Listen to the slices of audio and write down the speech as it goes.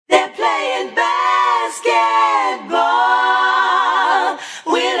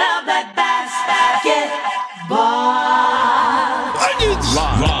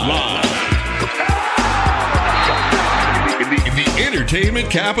entertainment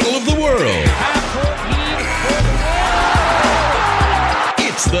capital of the world.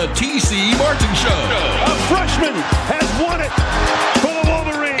 It's the T.C. Martin Show. A freshman has won it for the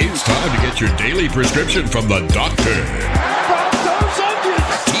Wolverines. It's time to get your daily prescription from the doctor. From those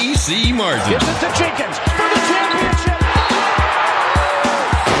onions. T.C. Martin. Gives it to Jenkins for the championship.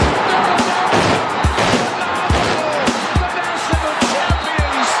 The national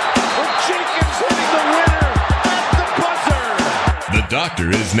champions with Jenkins hitting the winner at the buzzer. The doctor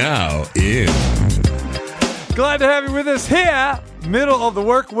is now in. Glad to have you with us here. Middle of the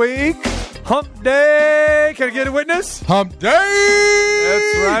work week. Hump day. Can I get a witness? Hump day!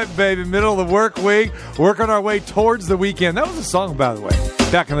 That's right, baby. Middle of the work week. Working our way towards the weekend. That was a song, by the way,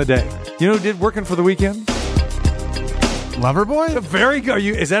 back in the day. You know who did Working for the Weekend? Loverboy? Very good.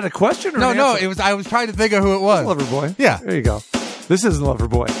 Is that a question or No, an no. answer? It was. I was trying to think of who it was. Loverboy. Yeah. There you go. This isn't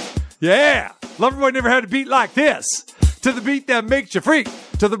Loverboy. Yeah. Loverboy never had a beat like this. To the beat that makes you freak.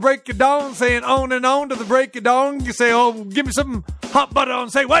 To the break of dawn, saying on and on. To the break of dawn, you say, oh, give me some hot butter on.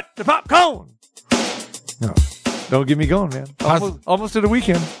 Say, what? The popcorn. No. Don't get me going, man. Almost to the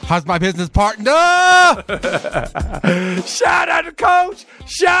weekend. How's my business partner? Shout out to Coach.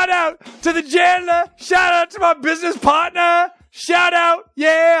 Shout out to the janitor. Shout out to my business partner. Shout out.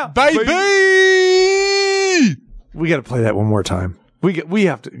 Yeah. Baby! We got to play that one more time. We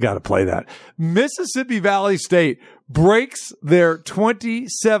have to got to play that. Mississippi Valley State breaks their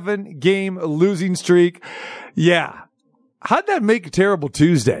 27-game losing streak. Yeah. How'd that make a terrible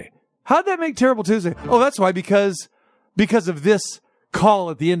Tuesday? How'd that make terrible Tuesday? Oh, that's why, because of this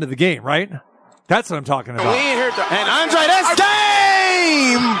call at the end of the game, right? That's what I'm talking about. And Andre, that's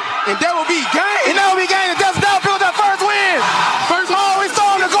game! And that will be game! And that will be game! And that's now built that first win! First ball, we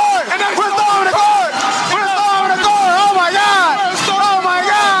storm the court! And we're storming the court! We're storming the court! Oh my God! Oh my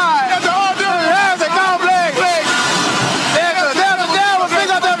God! That's a complex! The Devils pick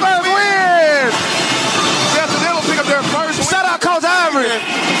up their first win! The Devils pick up their first win! Shout out Coach Ivory!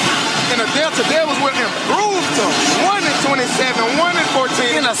 And the Delta Devils will improve to 1-27,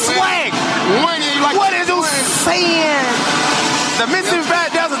 1-14. In a swag! What is you saying? The Mississippi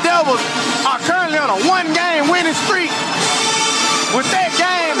Valley Delta Devils are currently on a one-game winning streak. With that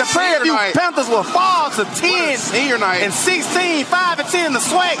game, the Prairie View Panthers will fall to 10 and 16, 5-10 in the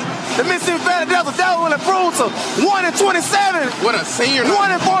swag. The Mississippi Valley Delta Devils will improve to 1-27. What a senior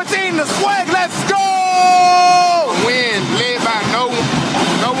night. 1-14 in the swag. Let's go! Win led by no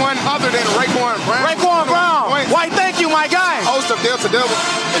one other than Raekwon Brown. Raekwon Brown. Why, thank you, my guy. Host of Delta Devils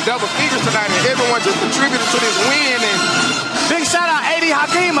and Double Figures tonight, and everyone just contributed to this win. And big shout out AD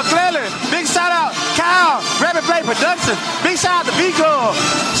Hakeem McClellan. Big shout out Kyle, Rapid Play Production. Big shout out to B-Club.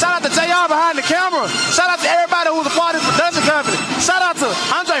 Shout out to JR behind the camera. Shout out to everybody who's a part of this production company. Shout out to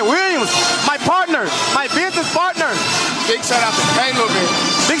Andre Williams, my partner, my business partner. Big shout out to Caleb.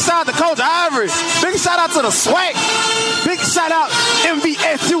 Big shout out to Coach Ivory. Big shout out to the SWAC. Big shout out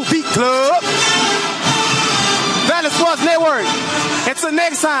MVSU Beat Club. Valley Sports Network. Until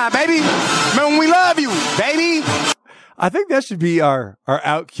next time, baby. Man, we love you, baby. I think that should be our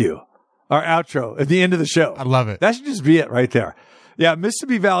out cue, our outro at the end of the show. I love it. That should just be it right there. Yeah,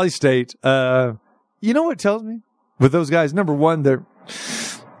 Mississippi Valley State. You know what it tells me? With those guys, number one, they're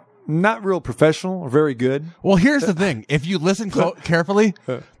not real professional or very good. Well, here's the thing. If you listen carefully,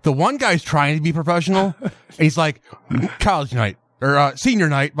 the one guy's trying to be professional, and he's like, college night or senior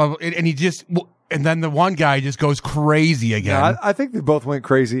night, blah, blah, and he just... And then the one guy just goes crazy again. Yeah, I think they both went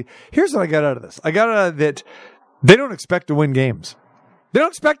crazy. Here's what I got out of this. I got out of that they don't expect to win games. They don't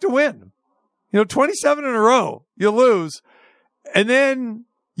expect to win. 27 in a row, you lose, and then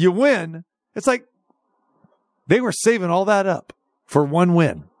you win. It's like they were saving all that up for one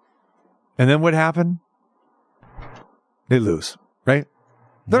win. And then what happened? They lose, right?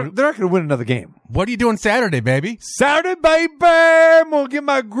 They're not going to win another game. What are you doing Saturday, baby? Saturday, baby. I'm going to get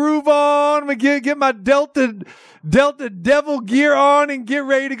my groove on. I'm going to get my Delta Devil gear on and get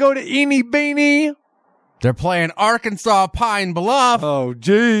ready to go to Eenie Beanie. They're playing Arkansas Pine Bluff. Oh,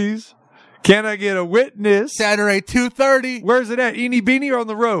 geez. Can I get a witness? Saturday, 2:30. Where's it at? Eenie Beanie or on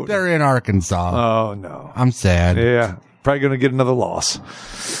the road? They're in Arkansas. Oh, no. I'm sad. Yeah. Probably going to get another loss.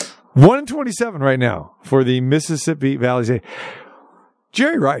 1-27 right now for the Mississippi Valley State.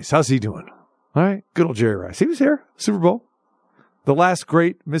 Jerry Rice, how's he doing? All right, good old Jerry Rice. He was here, Super Bowl. The last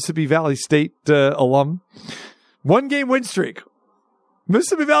great Mississippi Valley State alum. 1-game win streak.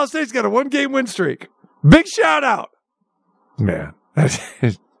 Mississippi Valley State's got a 1-game win streak. Big shout out. Man, that's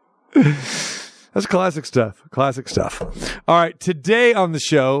classic stuff. Classic stuff. All right, today on the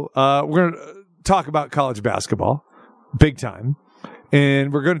show, we're going to talk about college basketball, big time.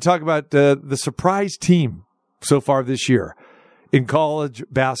 And we're going to talk about the surprise team so far this year. in college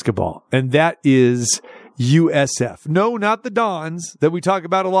basketball, and that is USF. No, not the Dons that we talk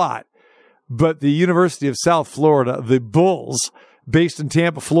about a lot, but the University of South Florida, the Bulls, based in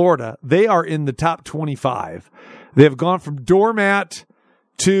Tampa, Florida. They are in the top 25. They have gone from doormat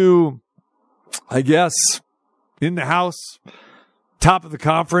to, I guess, in the house, top of the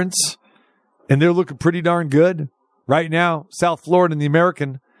conference, and they're looking pretty darn good right now. South Florida in the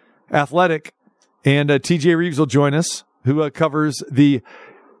American Athletic, and TJ Rives will join us, who covers the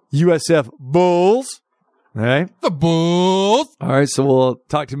USF Bulls. All right. The Bulls. All right, so we'll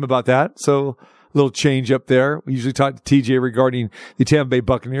talk to him about that. So a little change up there. We usually talk to TJ regarding the Tampa Bay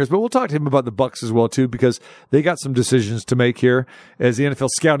Buccaneers, but we'll talk to him about the Bucs as well, too, because they got some decisions to make here as the NFL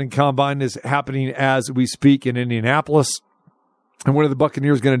Scouting Combine is happening as we speak in Indianapolis. And what are the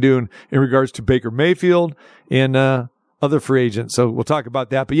Buccaneers going to do in regards to Baker Mayfield and other free agents? So we'll talk about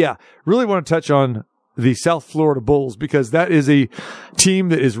that. But, yeah, really want to touch on the South Florida Bulls because that is a team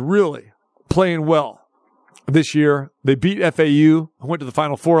that is really playing well this year. They beat FAU, went to the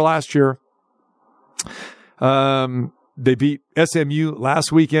Final Four last year. They beat SMU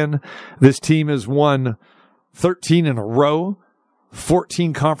last weekend. This team has won 13 in a row,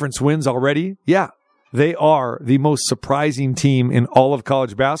 14 conference wins already. Yeah, they are the most surprising team in all of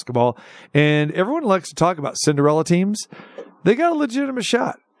college basketball. And everyone likes to talk about Cinderella teams. They got a legitimate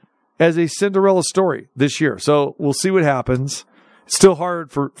shot as a Cinderella story this year. So we'll see what happens. It's still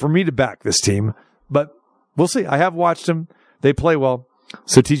hard for me to back this team, but we'll see. I have watched them. They play well.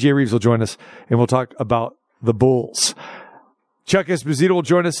 So TJ Rives will join us, and we'll talk about the Bulls. Chuck Esposito will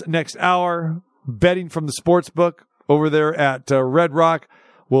join us next hour, betting from the sports book over there at Red Rock.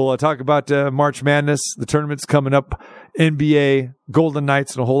 We'll talk about March Madness, the tournament's coming up, NBA, Golden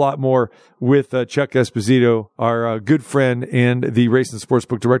Knights, and a whole lot more with Chuck Esposito, our good friend and the race and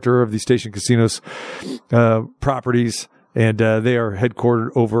sportsbook director of the Station Casinos properties. And they are headquartered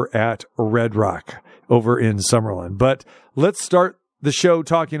over at Red Rock over in Summerlin. But let's start the show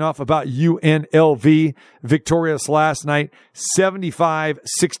talking off about UNLV, victorious last night,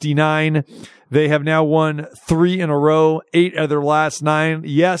 75-69. They have now won 3 in a row, 8 of their last 9.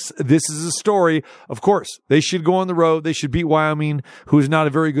 Yes, this is a story. Of course, they should go on the road. They should beat Wyoming, who is not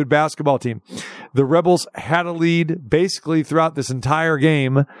a very good basketball team. The Rebels had a lead basically throughout this entire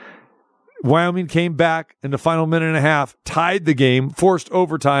game. Wyoming came back in the final minute and a half, tied the game, forced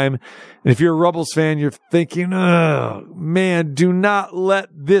overtime. And if you're a Rebels fan, you're thinking, oh, man, do not let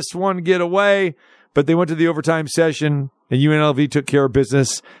this one get away. But they went to the overtime session, and UNLV took care of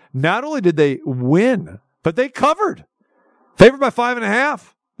business. Not only did they win, but they covered. Favored by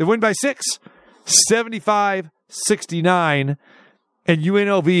 5.5. They win by 6. 75-69. And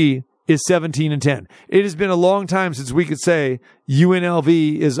UNLV is 17-10. It has been a long time since we could say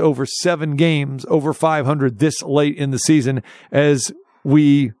UNLV is over 7 games, over 500 this late in the season as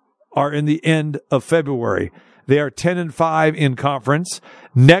we are in the end of February. They are 10-5 in conference.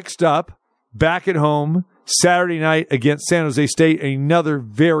 Next up, back at home, Saturday night against San Jose State, another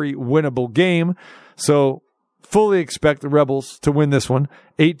very winnable game. So fully expect the Rebels to win this one,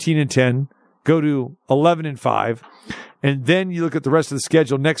 18-10, go to 11-5. And then you look at the rest of the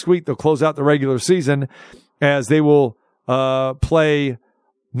schedule. Next week, they'll close out the regular season as they will play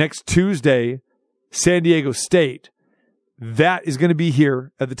next Tuesday, San Diego State. That is going to be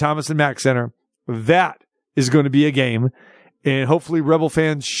here at the Thomas and Mack Center. That is going to be a game. And hopefully Rebel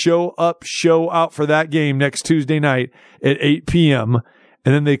fans show up, show out for that game next Tuesday night at 8 p.m.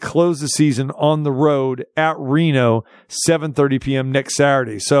 And then they close the season on the road at Reno, 7:30 p.m. next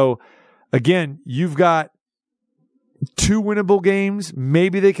Saturday. So, again, you've got 2 winnable games.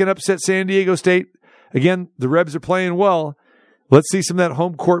 Maybe they can upset San Diego State. Again, the Rebs are playing well. Let's see some of that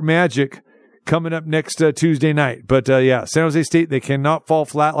home court magic coming up next Tuesday night. But, yeah, San Jose State, they cannot fall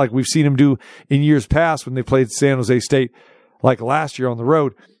flat like we've seen them do in years past when they played San Jose State like last year on the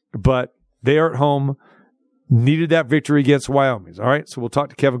road. But they are at home, needed that victory against Wyoming. All right, so we'll talk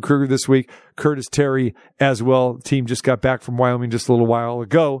to Kevin Kruger this week, Curtis Terry as well. The team just got back from Wyoming just a little while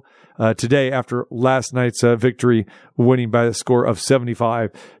ago. Today after last night's victory, winning by the score of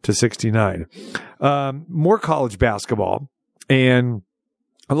 75-69. More college basketball and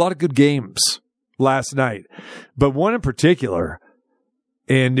a lot of good games last night, but one in particular,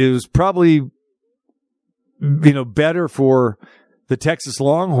 and it was probably, better for the Texas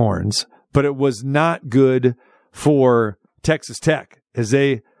Longhorns, but it was not good for Texas Tech as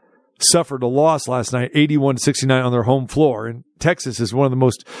they suffered a loss last night, 81-69 on their home floor. And Texas is one of the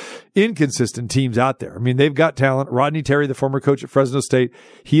most inconsistent teams out there. I mean, they've got talent. Rodney Terry, the former coach at Fresno State,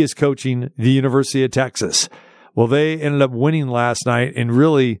 he is coaching the University of Texas. Well, they ended up winning last night and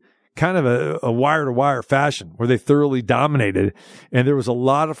really kind of a wire-to-wire fashion where they thoroughly dominated, and there was a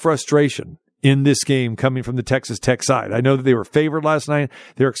lot of frustration in this game coming from the Texas Tech side. I know that they were favored last night.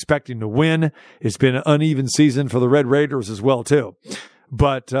 They're expecting to win. It's been an uneven season for the Red Raiders as well, too.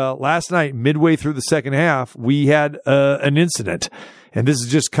 But last night, midway through the second half, we had an incident. And this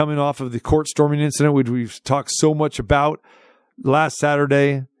is just coming off of the court storming incident, which we've talked so much about last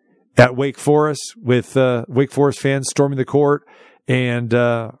Saturday at Wake Forest, with Wake Forest fans storming the court and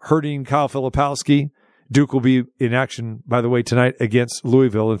hurting Kyle Filipowski. Duke will be in action, by the way, tonight against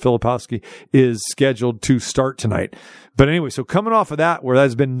Louisville, and Filipowski is scheduled to start tonight. But anyway, so coming off of that, where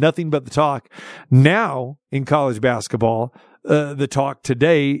that's been nothing but the talk, now in college basketball, the talk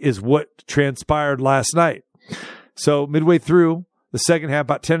today is what transpired last night. So midway through the second half,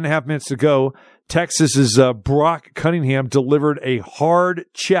 about 10 and a half minutes to go, Texas's Brock Cunningham delivered a hard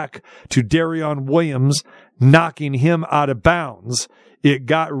check to Darion Williams, knocking him out of bounds. It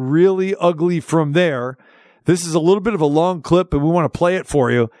got really ugly from there. This is a little bit of a long clip, but we want to play it for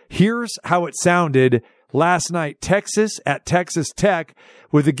you. Here's how it sounded last night. Texas at Texas Tech,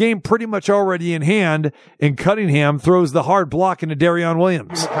 with the game pretty much already in hand, and Cunningham throws the hard block into Darion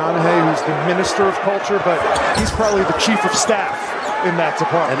Williams. McConaughey, who's the minister of culture, but he's probably the chief of staff in that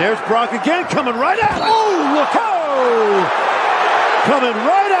department. And there's Brock again, coming right at us. Oh, look out! Coming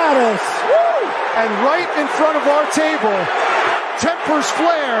right at us. Woo! And right in front of our table, tempers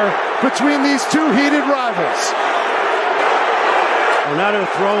flare between these two heated rivals. Oh, now they're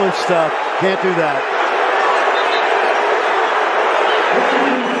throwing stuff. Can't do that.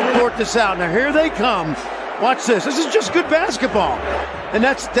 Sort this out. Now here they come. Watch this. This is just good basketball. And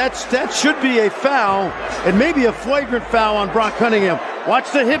that should be a foul, and maybe a flagrant foul on Brock Cunningham.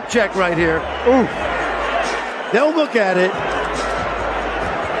 Watch the hip check right here. Ooh. They'll look at it.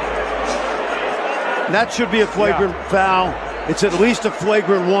 That should be a flagrant foul. It's at least a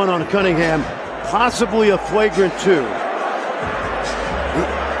flagrant 1 on Cunningham, possibly a flagrant 2.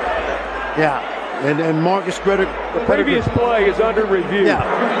 Yeah, and Marcus Greta. The previous play is under review. Yeah.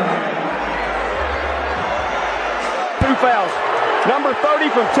 2 fouls. Number 30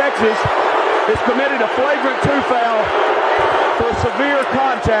 from Texas has committed a flagrant 2 foul for severe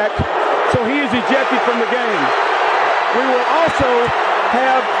contact, so he is ejected from the game. We will also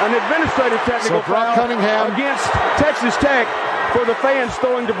have an administrative technical foul Cunningham against Texas Tech for the fans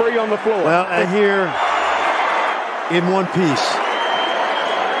throwing debris on the floor. Well, and here in one piece.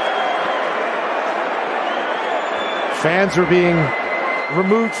 Fans are being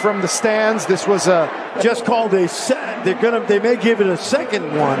removed from the stands. This was just called a set. They may give it a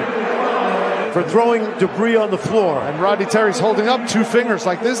second one for throwing debris on the floor. And Rodney Terry's holding up 2 fingers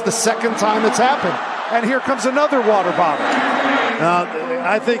like this is the second time it's happened. And here comes another water bottle.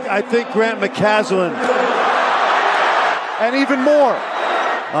 I think Grant McCaslin. And even more.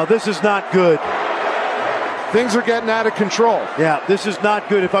 This is not good. Things are getting out of control. Yeah, this is not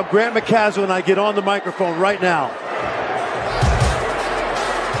good. If I'm Grant McCaslin, I get on the microphone right now.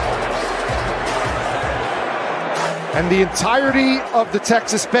 And the entirety of the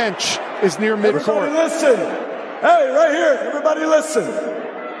Texas bench is near midcourt. Everybody listen. Hey, right here. Everybody listen.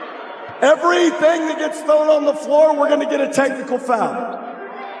 Everything that gets thrown on the floor, we're going to get a technical foul.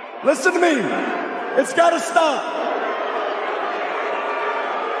 Listen to me. It's got to stop.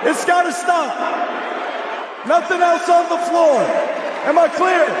 It's got to stop. Nothing else on the floor. Am I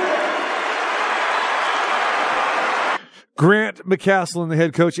clear? Grant McCaslin, the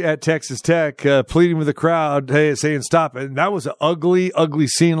head coach at Texas Tech, pleading with the crowd, hey, saying stop it. And that was an ugly, ugly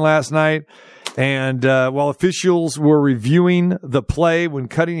scene last night. And while officials were reviewing the play when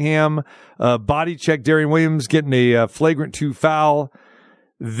Cunningham body checked Darion Williams, getting a flagrant 2 foul,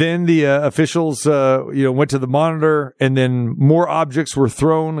 then the officials went to the monitor, and then more objects were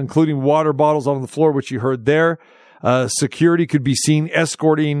thrown, including water bottles on the floor, which you heard there. Security could be seen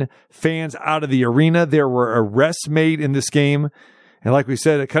escorting fans out of the arena. There were arrests made in this game. And like we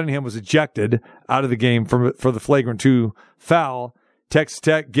said, Cunningham was ejected out of the game for the flagrant 2 foul. Texas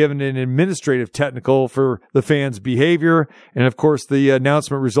Tech given an administrative technical for the fans' behavior. And of course, the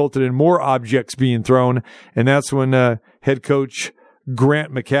announcement resulted in more objects being thrown. And that's when head coach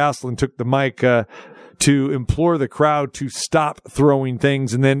Grant McCaslin took the mic to implore the crowd to stop throwing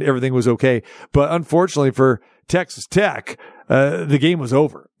things. And then everything was okay. But unfortunately for Texas Tech, the game was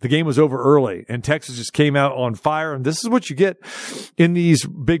over. The game was over early, and Texas just came out on fire. And this is what you get in these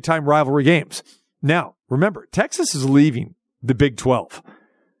big-time rivalry games. Now, remember, Texas is leaving the Big 12.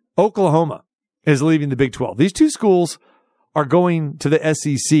 Oklahoma is leaving the Big 12. These 2 schools are going to the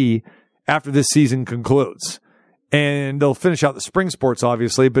SEC after this season concludes. And they'll finish out the spring sports,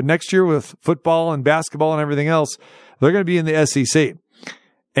 obviously. But next year with football and basketball and everything else, they're going to be in the SEC.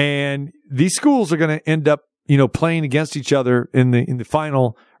 And these schools are going to end up, playing against each other in the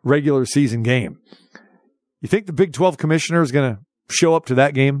final regular season game. You think the Big 12 commissioner is going to show up to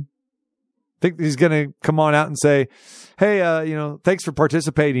that game? Think he's going to come on out and say, hey, thanks for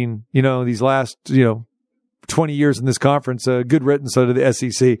participating, these last, 20 years in this conference, good riddance to the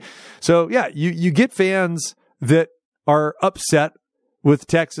SEC. So yeah, you get fans that are upset with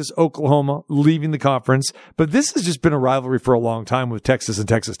Texas, Oklahoma leaving the conference, but this has just been a rivalry for a long time with Texas and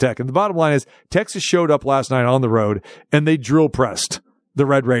Texas Tech. And the bottom line is Texas showed up last night on the road and they drill pressed the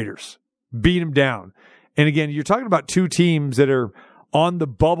Red Raiders, beat them down. And again, you're talking about two teams that are on the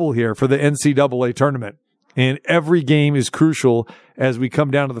bubble here for the NCAA tournament. And every game is crucial as we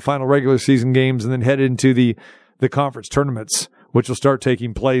come down to the final regular season games and then head into the conference tournaments, which will start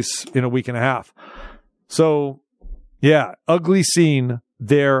taking place in a week and a half. So, yeah, ugly scene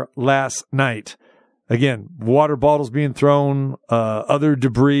there last night. Again, water bottles being thrown, other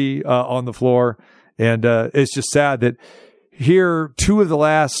debris on the floor. And it's just sad that here, 2 of the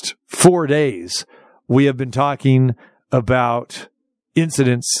last 4 days, we have been talking about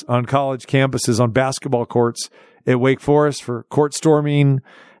incidents on college campuses, on basketball courts at Wake Forest for court storming,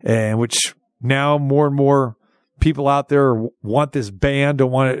 and which now more and more people out there want this ban,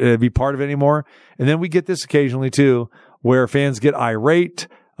 don't want it to be part of it anymore. And then we get this occasionally too, where fans get irate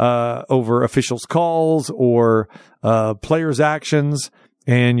over officials' calls or players' actions,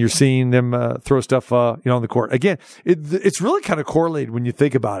 and you're seeing them throw stuff on the court. Again, it's really kind of correlated when you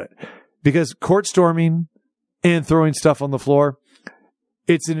think about it, because court storming and throwing stuff on the floor,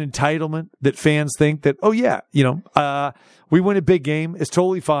 it's an entitlement that fans think that, oh yeah, we win a big game. It's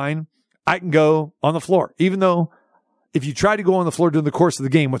totally fine. I can go on the floor. Even though if you try to go on the floor during the course of the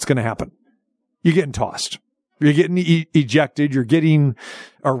game, what's going to happen? You're getting tossed. You're getting ejected. You're getting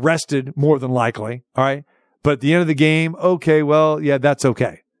arrested more than likely. All right. But at the end of the game, okay, well, yeah, that's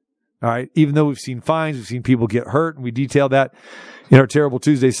okay. All right. Even though we've seen fines, we've seen people get hurt, and we detailed that in our Terrible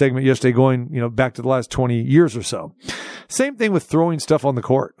Tuesday segment yesterday, going, back to the last 20 years or so. Same thing with throwing stuff on the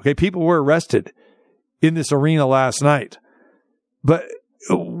court. Okay. People were arrested in this arena last night, but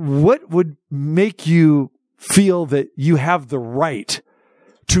what would make you feel that you have the right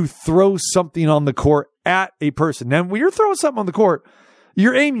to throw something on the court at a person? Now, when you're throwing something on the court,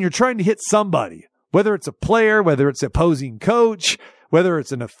 you're aiming, you're trying to hit somebody, whether it's a player, whether it's an opposing coach, whether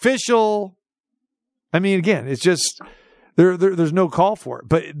it's an official. I mean, again, it's just, there's no call for it.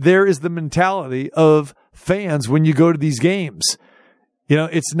 But there is the mentality of fans when you go to these games.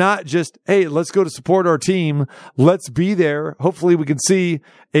 It's not just, hey, let's go to support our team. Let's be there. Hopefully we can see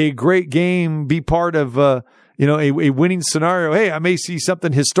a great game, be part of, a winning scenario. Hey, I may see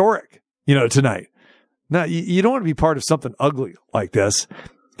something historic, tonight. No, you don't want to be part of something ugly like this.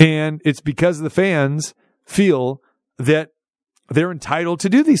 And it's because the fans feel that they're entitled to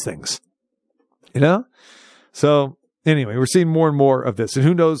do these things, So anyway, we're seeing more and more of this, and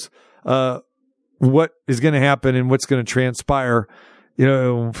who knows, what is going to happen and what's going to transpire,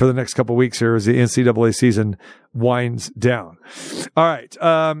 for the next couple of weeks here as the NCAA season winds down. All right.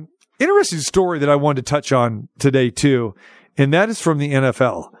 Interesting story that I wanted to touch on today too, and that is from the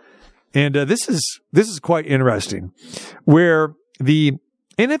NFL. And this is quite interesting, where the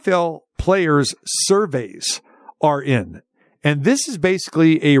NFL players' surveys are in. And this is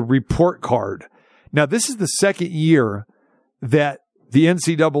basically a report card. Now, this is the second year that the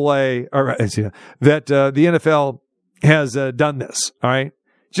NCAA, or that the NFL has done this. All right.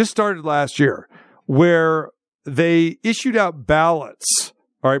 Just started last year, where they issued out ballots,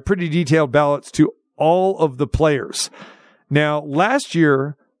 all right, pretty detailed ballots to all of the players. Now, last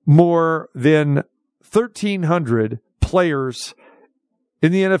year, more than 1,300 players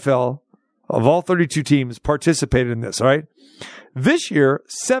in the NFL of all 32 teams participated in this, all right? This year,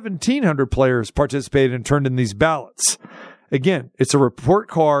 1,700 players participated and turned in these ballots. Again, it's a report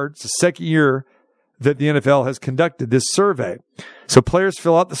card. It's the second year that the NFL has conducted this survey. So players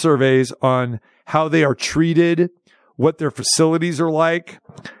fill out the surveys on how they are treated, what their facilities are like,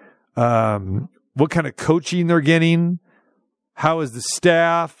 what kind of coaching they're getting, how is the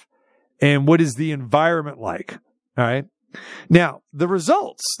staff, and what is the environment like. All right. Now, the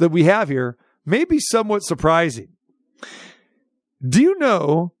results that we have here may be somewhat surprising. Do you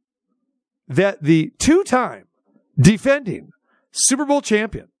know that the 2-time defending Super Bowl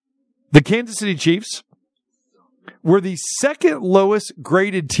champion, the Kansas City Chiefs, were the second lowest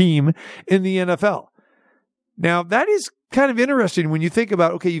graded team in the NFL? Now, that is kind of interesting when you think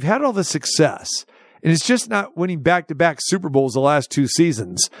about, okay, you've had all this success, and it's just not winning back-to-back Super Bowls the last 2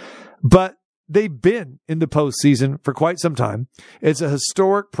 seasons, but they've been in the postseason for quite some time. It's a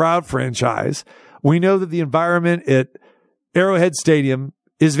historic, proud franchise. We know that the environment at Arrowhead Stadium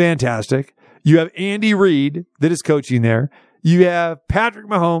is fantastic. You have Andy Reid that is coaching there. You have Patrick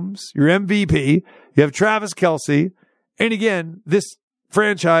Mahomes, your MVP. You have Travis Kelce. And again, this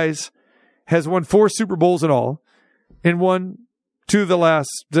franchise has won 4 Super Bowls in all and won 2 of the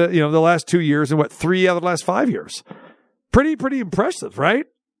last 2 years and 3 out of the last 5 years. Pretty impressive, right?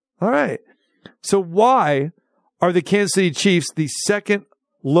 All right. So why are the Kansas City Chiefs the second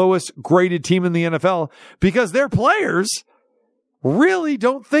lowest graded team in the NFL? Because their players really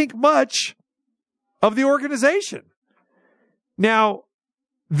don't think much of the organization. Now,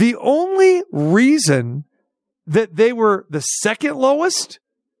 the only reason that they were the second lowest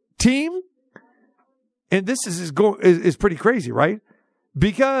team, and this is pretty crazy, right?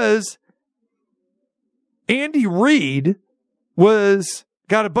 Because Andy Reid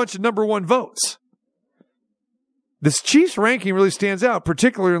got a bunch of number 1 votes. This Chiefs ranking really stands out,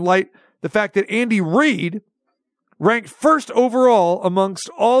 particularly in light the fact that Andy Reid ranked first overall amongst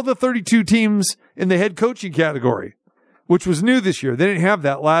all the 32 teams in the head coaching category, which was new this year. They didn't have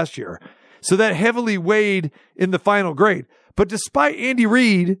that last year. So that heavily weighed in the final grade. But despite Andy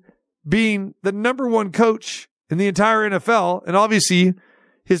Reid being the number 1 coach in the entire NFL, and obviously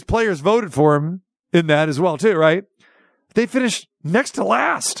his players voted for him in that as well too, right? They finished next to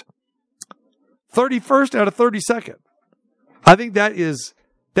last. 31st out of 32nd. I think that is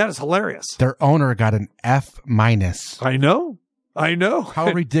hilarious. Their owner got an F-. I know.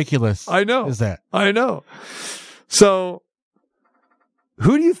 How ridiculous I know. is that? I know. So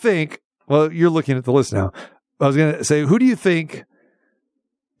who do you think, well, you're looking at the list now. I was going to say, who do you think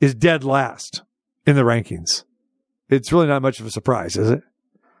is dead last in the rankings? It's really not much of a surprise, is it?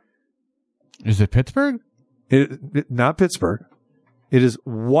 Is it Pittsburgh? Not Pittsburgh. It is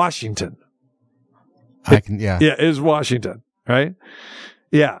Washington. Yeah, it is Washington, right?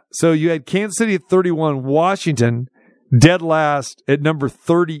 Yeah. So you had Kansas City at 31, Washington dead last at number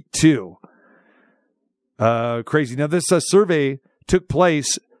 32. Crazy. Now, this survey took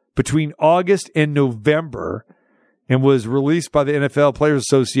place between August and November and was released by the NFL Players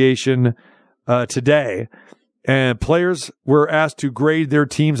Association today. And players were asked to grade their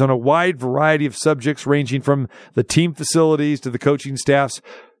teams on a wide variety of subjects, ranging from the team facilities to the coaching staffs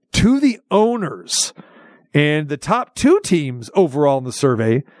to the owners. And the top 2 teams overall in the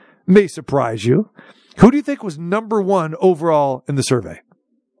survey may surprise you. Who do you think was number 1 overall in the survey?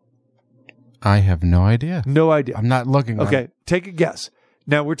 I have no idea. No idea. I'm not looking. Okay, take a guess.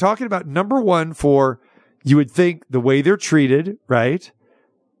 Now, we're talking about number 1 for, you would think, the way they're treated, right?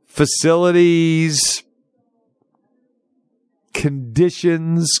 Facilities,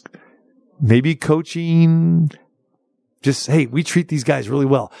 conditions, maybe coaching. Just, hey, we treat these guys really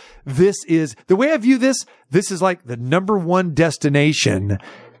well. This is, the way I view this is like the number 1 destination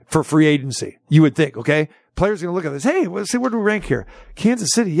for free agency. You would think, okay? Players are going to look at this. Hey, let's see, where do we rank here?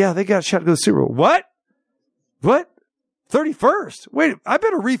 Kansas City, yeah, they got a shot to go to the Super Bowl. What? 31st? Wait, I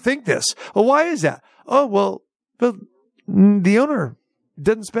better rethink this. Well, why is that? Oh, well, the owner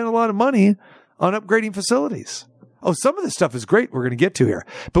doesn't spend a lot of money on upgrading facilities. Oh, some of this stuff is great. We're going to get to here.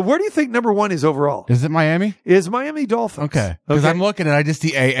 But where do you think number 1 is overall? Is it Miami? Is Miami Dolphins. Okay. Because I'm looking and I just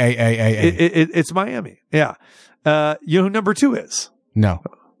see A. It's Miami. Yeah. You know who number 2 is? No.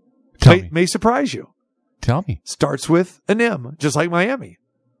 May surprise you. Tell me. Starts with an M, just like Miami.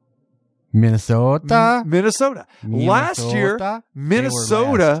 Minnesota. Last year,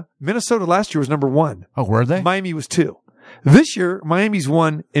 Minnesota last year was number 1. Oh, were they? Miami was 2. This year, Miami's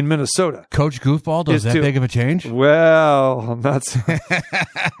 1 in Minnesota. Coach Goofball does that 2. big of a change? Well, that's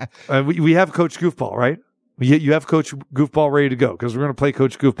we have Coach Goofball, right? You have Coach Goofball ready to go because we're going to play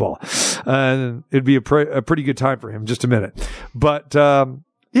Coach Goofball. And it'd be a pretty good time for him. Just a minute. But,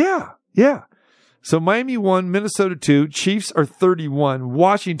 yeah. So Miami 1, Minnesota 2, Chiefs are 31,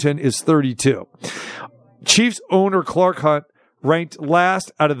 Washington is 32. Chiefs owner Clark Hunt ranked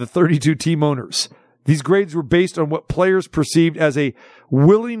last out of the 32 team owners. These grades were based on what players perceived as a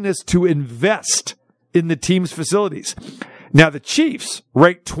willingness to invest in the team's facilities. Now, the Chiefs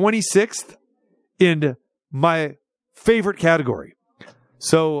ranked 26th in my favorite category.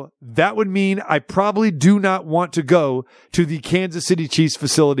 So that would mean I probably do not want to go to the Kansas City Chiefs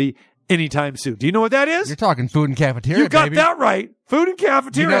facility anytime soon. Do you know what that is? You're talking food and cafeteria, You got baby. that right. Food and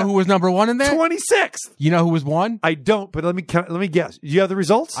cafeteria. You know who was number 1 in there? 26th. You know who was 1? I don't, but let me guess. Do you have the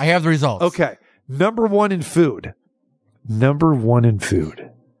results? I have the results. Okay. Number 1 in food.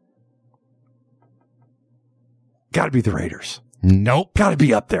 Got to be the Raiders. Nope. Got to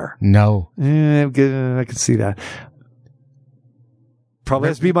be up there. No. I can see that. Probably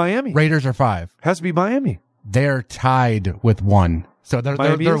has to be Miami. Raiders are 5. Has to be Miami. They're tied with 1. So they're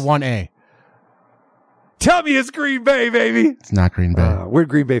 1A. Tell me it's Green Bay, baby. It's not Green Bay. Where'd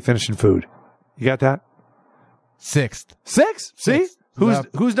Green Bay finish in food? You got that? Sixth. Six? See? Sixth.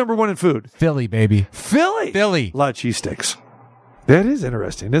 Who's number one in food? Philly, baby. Philly. Philly. A lot of cheese sticks. That is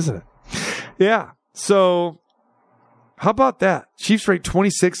interesting, isn't it? Yeah. So how about that? Chiefs ranked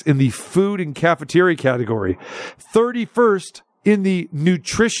 26 in the food and cafeteria category, 31st in the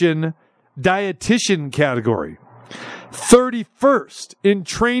nutrition dietitian category, 31st in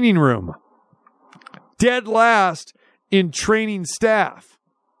training room, dead last in training staff.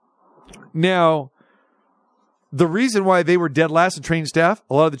 Now, the reason why they were dead last in training staff,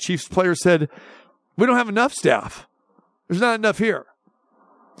 a lot of the Chiefs players said, we don't have enough staff. There's not enough here.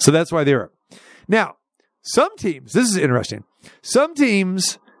 So that's why they're up. Now, some teams, this is interesting. Some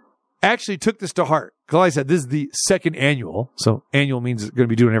teams actually took this to heart. Because like I said, this is the second annual. So annual means it's going to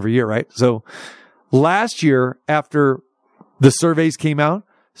be doing it every year, right? So last year, after the surveys came out,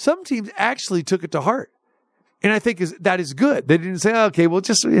 some teams actually took it to heart. And I think that is good. They didn't say, okay, well,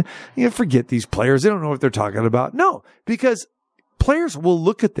 just forget these players. They don't know what they're talking about. No, because players will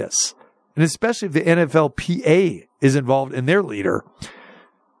look at this. And especially if the NFLPA is involved in their leader.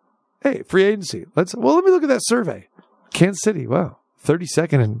 Hey, free agency. Let me look at that survey. Kansas City, wow.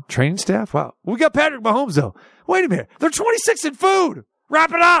 32nd in training staff. Wow. We got Patrick Mahomes, though. Wait a minute. They're 26 in food.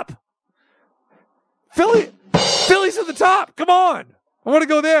 Wrap it up. Philly's at the top. Come on. I want to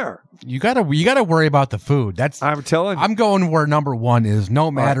go there. You gotta worry about the food. I'm telling you. I'm going where number one is, no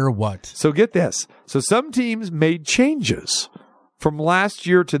matter what. So get this. So some teams made changes from last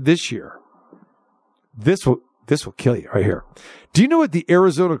year to this year. This will kill you right here. Do you know what the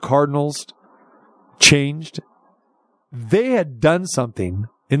Arizona Cardinals changed? They had done something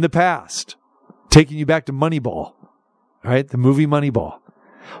in the past, taking you back to Moneyball, right? The movie Moneyball.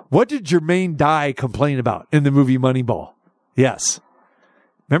 What did Jermaine Dye complain about in the movie Moneyball? Yes.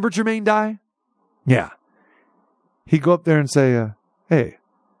 Remember Jermaine Dye? Yeah. He'd go up there and say, hey,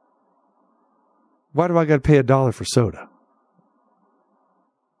 why do I got to pay $1 for soda?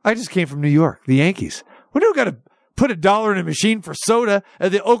 I just came from New York, the Yankees. We don't got to put $1 in a machine for soda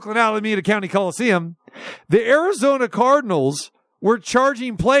at the Oakland Alameda County Coliseum. The Arizona Cardinals were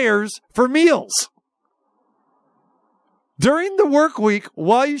charging players for meals. During the work week,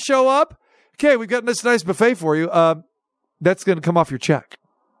 while you show up, okay, we've got this nice buffet for you. That's going to come off your check.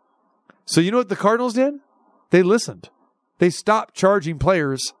 So you know what the Cardinals did? They listened. They stopped charging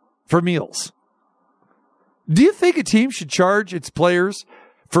players for meals. Do you think a team should charge its players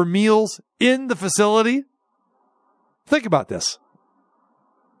for meals in the facility? Think about this.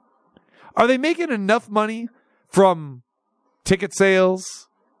 Are they making enough money from ticket sales,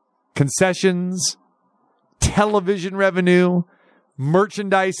 concessions, television revenue,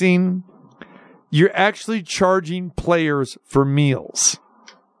 merchandising? You're actually charging players for meals.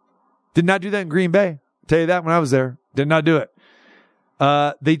 Did not do that in Green Bay. I'll tell you that when I was there. Did not do it.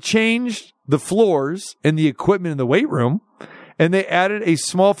 They changed the floors and the equipment in the weight room, and they added a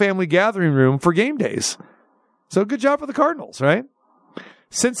small family gathering room for game days. So good job for the Cardinals, right?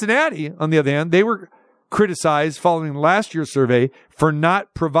 Cincinnati, on the other hand, they were criticized following last year's survey for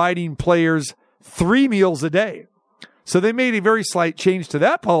not providing players 3 meals a day. So they made a very slight change to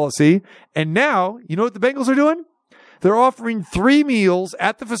that policy. And now, you know what the Bengals are doing? They're offering 3 meals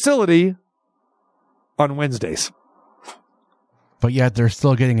at the facility on Wednesdays. But yet they're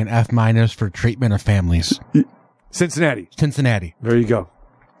still getting an F- for treatment of families. Cincinnati. There you go.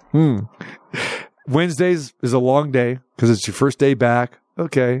 Wednesdays is a long day because it's your first day back.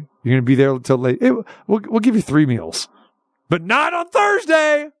 Okay, you're going to be there until late. Hey, we'll give you 3 meals. But not on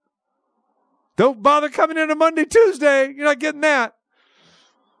Thursday. Don't bother coming in on Monday, Tuesday. You're not getting that.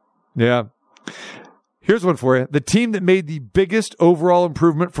 Yeah. Here's one for you. The team that made the biggest overall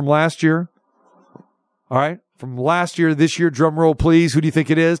improvement from last year. All right. From last year to this year, drum roll, please. Who do you think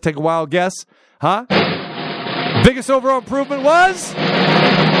it is? Take a wild guess. Huh? Biggest overall improvement was?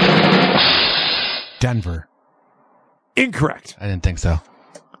 Denver. Incorrect. I didn't think so.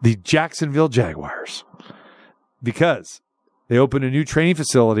 The Jacksonville Jaguars. Because they opened a new training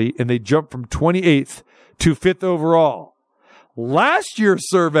facility and they jumped from 28th to 5th overall. Last year's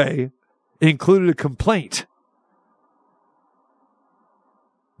survey included a complaint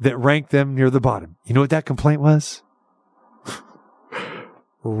that ranked them near the bottom. You know what that complaint was?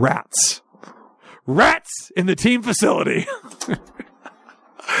 Rats. Rats in the team facility.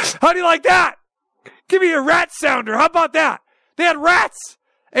 How do you like that? Give me a rat sounder. How about that? They had rats.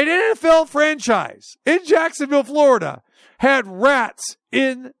 An NFL franchise in Jacksonville, Florida, had rats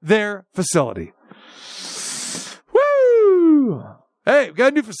in their facility. Woo! Hey, we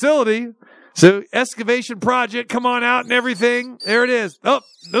got a new facility. So, excavation project, come on out and everything. There it is. Oh,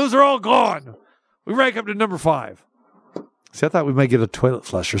 those are all gone. We rank up to number 5. See, I thought we might get a toilet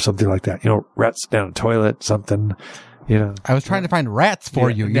flush or something like that. Rats down a toilet, something, I was trying to find rats for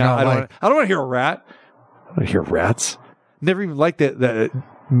you. I don't want to hear a rat. I don't want to hear rats. Never even liked that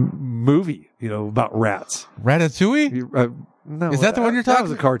movie, about rats. Ratatouille? No. Is that the one you're talking about? That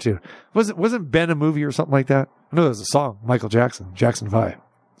was a cartoon. Wasn't Ben a movie or something like that? No, it was a song. Michael Jackson 5.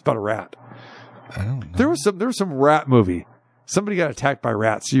 It's about a rat. I don't know. There was some rat movie. Somebody got attacked by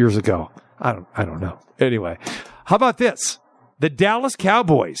rats years ago. I don't know. Anyway, how about this? The Dallas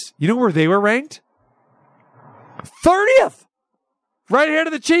Cowboys. You know where they were ranked? 30th. Right ahead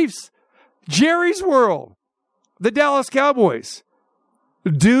of the Chiefs. Jerry's World. The Dallas Cowboys.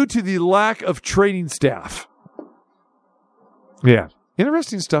 Due to the lack of training staff. Yeah.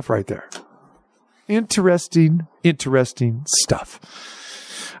 Interesting stuff right there. Interesting stuff.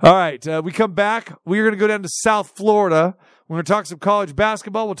 All right. We come back. We're going to go down to South Florida. We're going to talk some college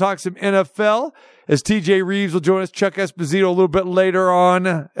basketball. We'll talk some NFL as TJ Rives will join us. Chuck Esposito a little bit later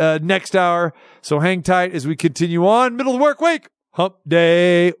on next hour. So hang tight as we continue on. Middle of the work week. Hump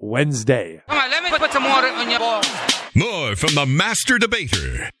Day Wednesday. Come on, let me put some water on your ball. More from the master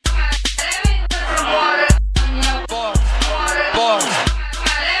debater.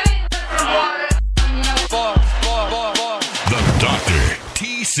 The Dr.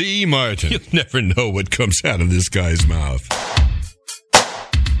 T.C. Martin. You never know what comes out of this guy's mouth.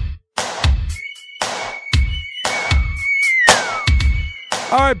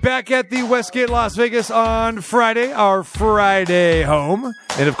 All right, back at the Westgate Las Vegas on Friday, our Friday home.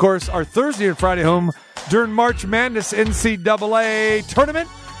 And, of course, our Thursday and Friday home during March Madness NCAA tournament.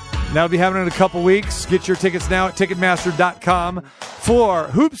 That'll be happening in a couple weeks. Get your tickets now at Ticketmaster.com for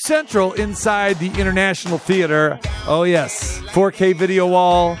Hoop Central inside the International Theater. Oh, yes. 4K video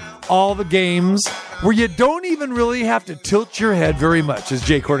wall, all the games, where you don't even really have to tilt your head very much, as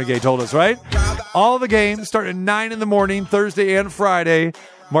Jay Cornegay told us, right? All the games start at 9 in the morning, Thursday and Friday,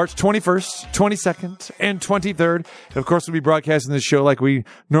 March 21st, 22nd, and 23rd. And, of course, we'll be broadcasting this show like we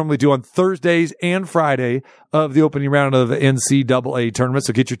normally do on Thursdays and Friday of the opening round of the NCAA tournament.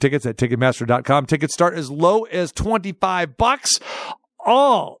 So get your tickets at Ticketmaster.com. Tickets start as low as $25.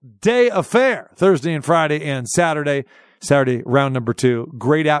 All-day affair, Thursday and Friday and Saturday. Saturday, round number 2.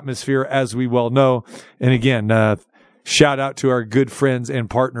 Great atmosphere, as we well know. And again, shout out to our good friends and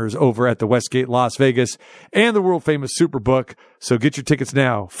partners over at the Westgate Las Vegas and the world-famous Superbook. So get your tickets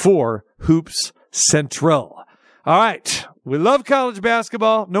now for Hoops Central. All right. We love college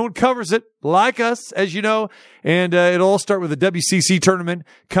basketball. No one covers it like us, as you know. And it'll all start with the WCC tournament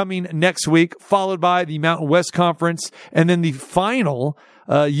coming next week, followed by the Mountain West Conference, and then the final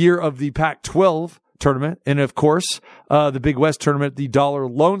year of the Pac-12 tournament. And, of course, the Big West tournament, the Dollar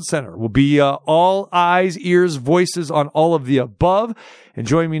Loan Center, will be all eyes, ears, voices on all of the above. And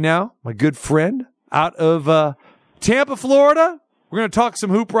join me now, my good friend out of Tampa, Florida. We're going to talk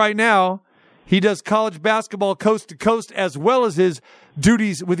some hoop right now. He does college basketball coast to coast as well as his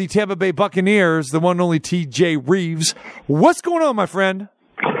duties with the Tampa Bay Buccaneers, the one and only TJ Rives. What's going on, my friend?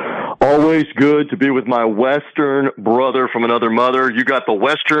 Always good to be with my Western brother from another mother. You got the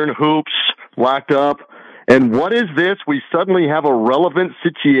Western hoops locked up. And what is this? We suddenly have a relevant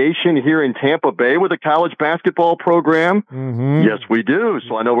situation here in Tampa Bay with a college basketball program? Mm-hmm. Yes, we do.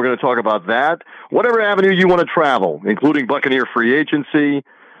 So I know we're going to talk about that. Whatever avenue you want to travel, including Buccaneer free agency,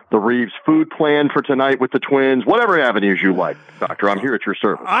 the Rives food plan for tonight with the Twins, whatever avenues you like, Doctor. I'm here at your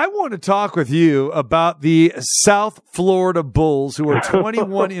service. I want to talk with you about the South Florida Bulls, who are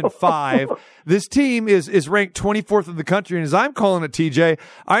 21-5. This team is ranked 24th in the country, and as I'm calling it, TJ,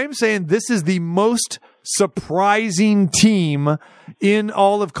 I am saying this is the most surprising team in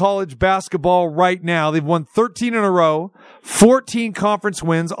all of college basketball right now. They've won 13 in a row, 14 conference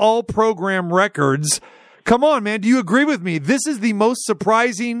wins, all program records. Come on, man. Do you agree with me? This is the most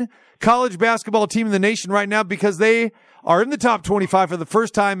surprising college basketball team in the nation right now because they are in the top 25 for the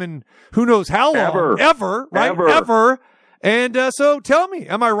first time in who knows how long. Ever. Right? Ever. And so tell me,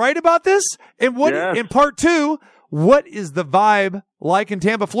 am I right about this? And what in part 2, what is the vibe like in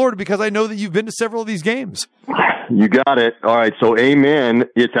Tampa, Florida? Because I know that you've been to several of these games. You got it. All right. So amen.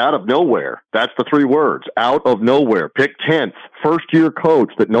 It's out of nowhere. That's the 3 words. Out of nowhere. Pick 10th. First-year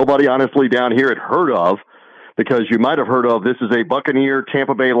coach that nobody honestly down here had heard of, because you might have heard of this is a Buccaneer,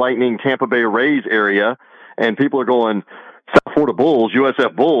 Tampa Bay Lightning, Tampa Bay Rays area, and people are going, South Florida Bulls,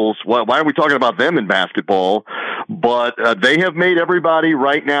 USF Bulls, why are we talking about them in basketball? But they have made everybody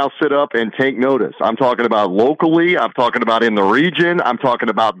right now sit up and take notice. I'm talking about locally. I'm talking about in the region. I'm talking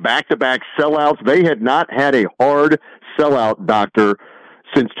about back-to-back sellouts. They had not had a hard sellout, Doctor,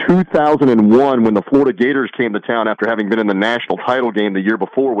 since 2001 when the Florida Gators came to town after having been in the national title game the year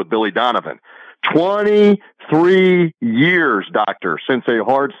before with Billy Donovan. 23 years, Doctor, since a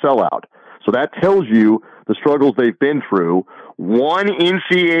hard sellout. So that tells you the struggles they've been through. One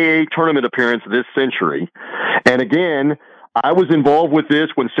NCAA tournament appearance this century. And again, I was involved with this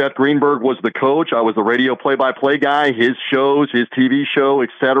when Seth Greenberg was the coach. I was the radio play-by-play guy, his shows, his TV show,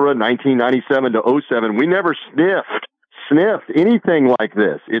 etc., 1997 to 07. We never sniffed anything like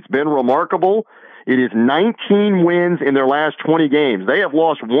this. It's been remarkable. It is 19 wins in their last 20 games. They have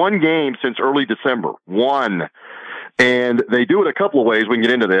lost one game since early December. One. And they do it a couple of ways. We can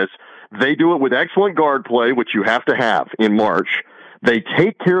get into this. They do it with excellent guard play, which you have to have in March. They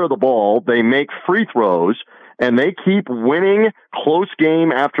take care of the ball. They make free throws. And they keep winning close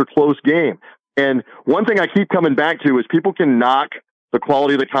game after close game. And one thing I keep coming back to is people can knock the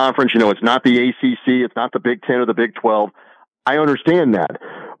quality of the conference. You know, it's not the ACC. It's not the Big 10 or the Big 12. I understand that.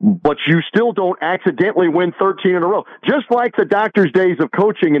 But you still don't accidentally win 13 in a row. Just like the Doctor's days of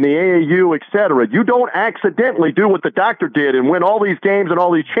coaching in the AAU, et cetera. You don't accidentally do what the Doctor did and win all these games and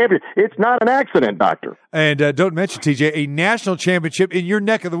all these champions. It's not an accident, Doctor. And don't mention, TJ, a national championship in your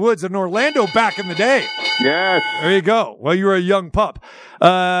neck of the woods in Orlando back in the day. Yes. There you go. Well, you were a young pup.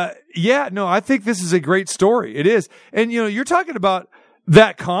 Yeah, no, I think this is a great story. It is. And, you know, you're talking about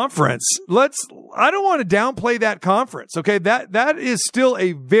that conference. I don't want to downplay that conference. Okay. That is still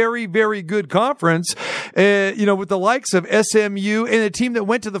a very, very good conference. You know, with the likes of SMU and a team that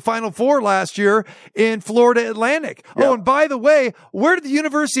went to the Final Four last year in Florida Atlantic. Yep. Oh, and by the way, where did the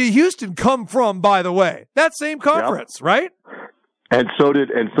University of Houston come from, by the way? That same conference, yep. Right? And so did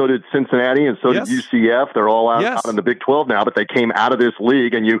Cincinnati, and so yes. did UCF. They're all out in the Big 12 now, but they came out of this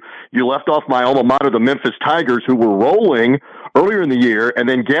league. And you left off my alma mater, the Memphis Tigers, who were rolling earlier in the year. And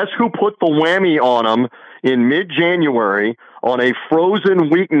then guess who put the whammy on them in mid-January on a frozen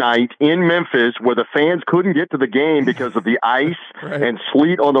weeknight in Memphis where the fans couldn't get to the game because of the ice right. and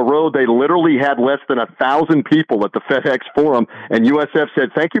sleet on the road. They literally had less than 1,000 people at the FedEx Forum. And USF said,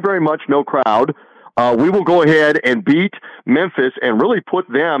 thank you very much, no crowd. We will go ahead and beat Memphis and really put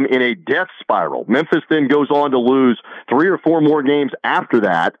them in a death spiral. Memphis then goes on to lose 3 or 4 more games after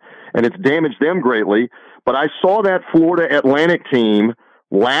that, and it's damaged them greatly. But I saw that Florida Atlantic team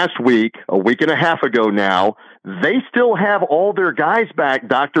last week, a week and a half ago now. They still have all their guys back,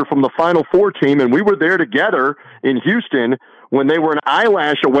 Doctor, from the Final Four team, and we were there together in Houston when they were an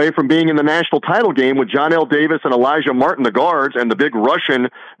eyelash away from being in the national title game with John L. Davis and Elijah Martin, the guards, and the big Russian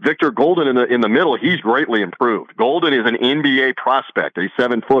Victor Golden in the middle. He's greatly improved. Golden is an NBA prospect, a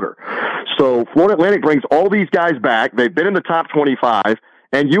 7-footer. So Florida Atlantic brings all these guys back. They've been in the top 25,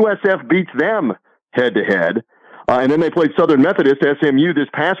 and USF beats them head-to-head. And then they played Southern Methodist. SMU this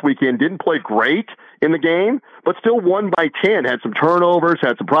past weekend didn't play great in the game, but still won by 10. Had some turnovers,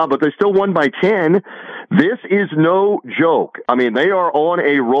 had some problems, but they still won by 10. This is no joke. I mean, they are on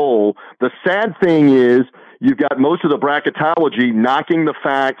a roll. The sad thing is you've got most of the bracketology knocking the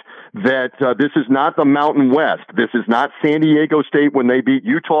fact that this is not the Mountain West. This is not San Diego State when they beat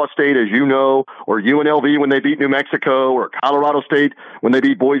Utah State, as you know, or UNLV when they beat New Mexico, or Colorado State when they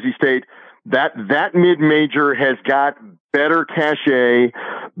beat Boise State. That mid-major has got better cachet,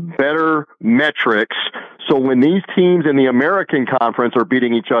 better metrics. So when these teams in the American Conference are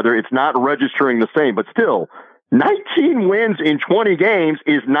beating each other, it's not registering the same. But still, 19 wins in 20 games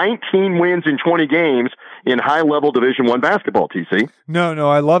is 19 wins in 20 games in high-level Division I basketball, TC. No,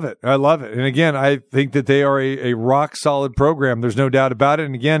 I love it. I love it. And again, I think that they are a rock-solid program. There's no doubt about it.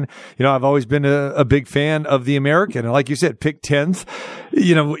 And again, you know, I've always been a big fan of the American. And like you said, pick 10th.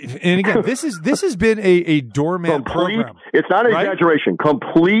 You know, and again, this has been a doormat program. It's not an exaggeration.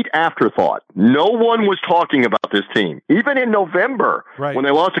 Complete afterthought. No one was talking about this team. Even in November, when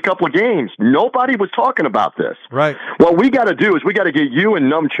they lost a couple of games, nobody was talking about this. Right. What we got to do is we got to get you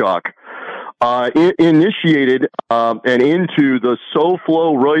and Numchuck initiated and into the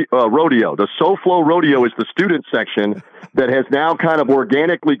SoFlo Rodeo. The SoFlo Rodeo is the student section that has now kind of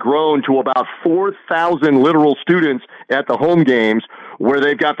organically grown to about 4,000 literal students at the home games, where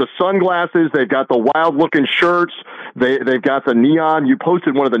they've got the sunglasses, they've got the wild-looking shirts, they've got the neon. You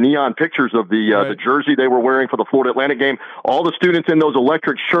posted one of the neon pictures of the jersey they were wearing for the Florida Atlantic game. All the students in those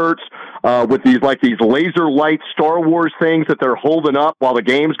electric shirts with these laser light Star Wars things that they're holding up while the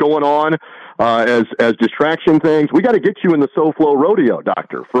game's going on as distraction things. We got to get you in the SoFlo Rodeo,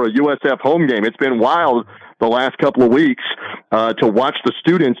 Doctor, for a USF home game. It's been wild the last couple of weeks to watch the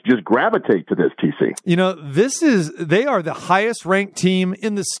students just gravitate to this, TC. You know, they are the highest ranked team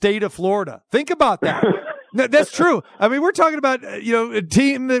in the state of Florida. Think about that. No, that's true. I mean, we're talking about, a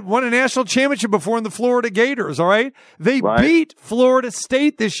team that won a national championship before in the Florida Gators, all right? They beat Florida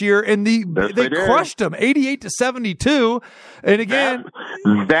State this year, and they crushed them 88-72. And again,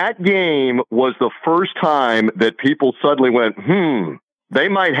 that game was the first time that people suddenly went, they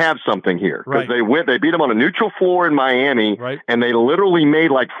might have something here, because they beat them on a neutral floor in Miami, and they literally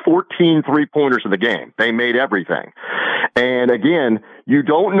made like 14 3-pointers in the game. They made everything. And again, you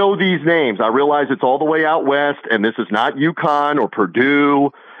don't know these names. I realize it's all the way out west, and this is not UConn or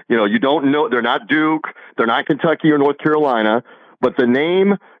Purdue. You don't know. They're not Duke. They're not Kentucky or North Carolina. But the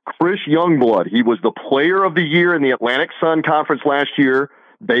name Chris Youngblood, he was the player of the year in the Atlantic Sun Conference last year.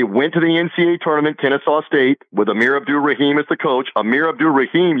 They went to the NCAA tournament, Kennesaw State, with Amir Abdur-Rahim as the coach. Amir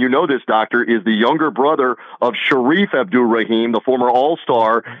Abdur-Rahim, you know this, Doctor, is the younger brother of Sharif Abdur-Rahim, the former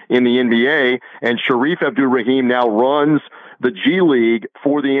All-Star in the NBA. And Sharif Abdur-Rahim now runs the G League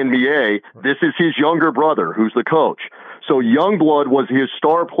for the NBA. This is his younger brother who's the coach. So Youngblood was his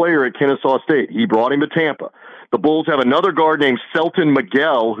star player at Kennesaw State. He brought him to Tampa. The Bulls have another guard named Selton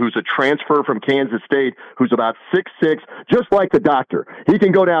Miguel, who's a transfer from Kansas State, who's about 6'6", just like the Doctor. He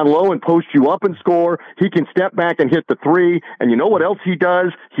can go down low and post you up and score. He can step back and hit the three. And you know what else he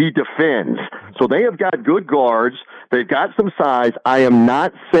does? He defends. So they have got good guards. They've got some size. I am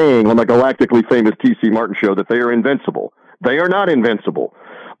not saying on the galactically famous T.C. Martin show that they are invincible. They are not invincible.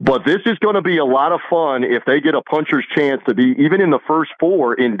 But this is going to be a lot of fun if they get a puncher's chance to be even in the first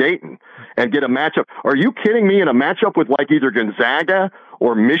four in Dayton and get a matchup. Are you kidding me? In a matchup with like either Gonzaga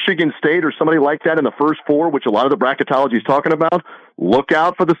or Michigan State or somebody like that in the first four, which a lot of the bracketology is talking about, look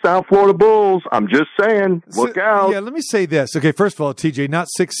out for the South Florida Bulls. I'm just saying, look out. Yeah, let me say this. Okay, first of all, TJ, not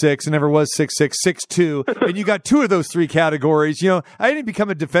 6'6", and never was 6'6", 6'2", and you got two of those three categories. I didn't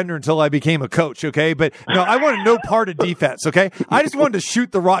become a defender until I became a coach, okay? But no, I wanted no part of defense, okay? I just wanted to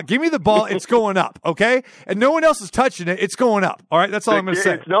shoot the rock. Give me the ball, it's going up, okay? And no one else is touching it, it's going up, all right? That's all I'm going to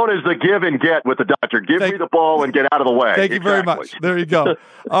say. It's known as the give and get with the Doctor. Give me the ball and get out of the way. Thank you very much. There you go.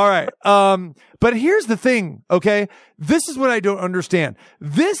 All right. But here's the thing, okay? This is what I don't understand.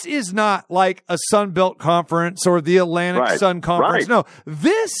 This is not like a Sun Belt Conference or the Atlantic Sun Conference. No,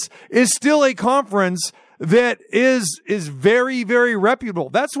 this is still a conference that is very, very reputable.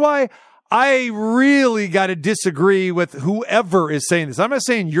 That's why I really got to disagree with whoever is saying this. I'm not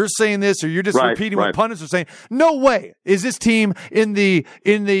saying you're saying this or you're just repeating what pundits are saying. No way is this team in the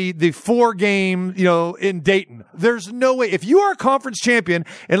 4-game, in Dayton. There's no way. If you are a conference champion,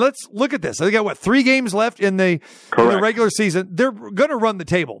 and let's look at this. They got 3 games left in the regular season. They're going to run the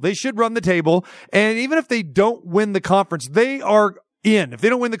table. They should run the table. And even if they don't win the conference, they are in. If they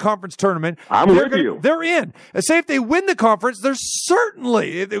don't win the conference tournament, they're in. And say if they win the conference,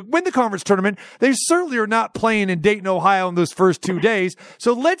 if they win the conference tournament, they certainly are not playing in Dayton, Ohio in those first 2 days.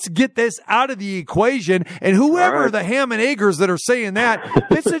 So let's get this out of the equation. And whoever the ham and eggers that are saying that,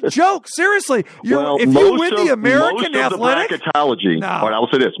 it's a joke. Seriously. If you win the American Athletic bracketology, all right, I will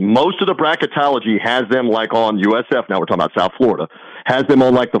say this. Most of the bracketology has them like on USF. Now we're talking about South Florida. Has them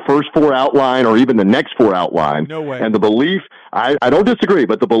on like the first 4 outline or even the next 4 outline. No way. And the belief, I don't disagree,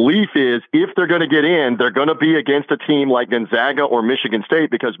 but the belief is if they're going to get in, they're going to be against a team like Gonzaga or Michigan State,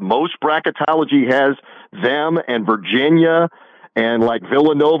 because most bracketology has them and Virginia and like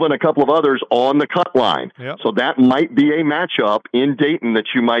Villanova and a couple of others on the cut line. Yep. So that might be a matchup in Dayton that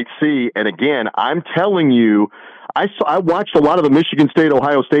you might see. And again, I'm telling you, I watched a lot of the Michigan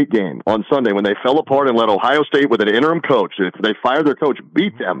State-Ohio State game on Sunday when they fell apart and let Ohio State with an interim coach. If they fired their coach,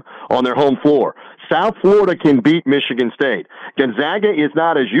 beat them on their home floor. South Florida can beat Michigan State. Gonzaga is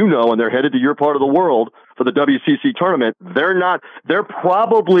not, as you know, and they're headed to your part of the world for the WCC tournament. They're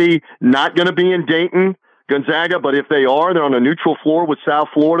probably not going to be in Dayton, Gonzaga, but if they are, they're on a neutral floor with South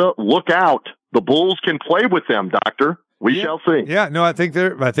Florida. Look out. The Bulls can play with them, Doctor. We shall see. Yeah, no, I think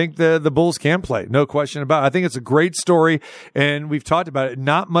the Bulls can play. No question about it. I think it's a great story, and we've talked about it.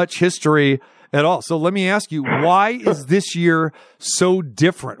 Not much history at all. So let me ask you, why is this year so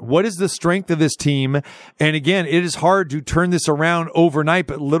different? What is the strength of this team? And again, it is hard to turn this around overnight,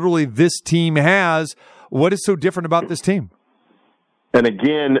 but literally this team has. What is so different about this team? And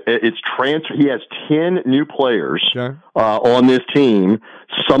again, it's transfer. He has 10 new players on this team.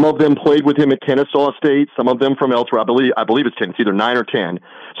 Some of them played with him at Kennesaw State. Some of them from elsewhere. I believe it's 10. It's either 9 or 10.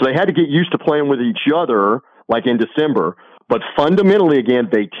 So they had to get used to playing with each other, like in December. But fundamentally, again,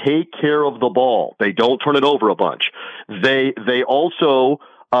 they take care of the ball. They don't turn it over a bunch. They also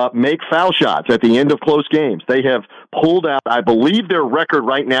make foul shots at the end of close games. They have pulled out, I believe, their record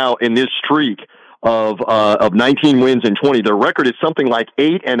right now in this streak of 19 wins and 20. Their record is something like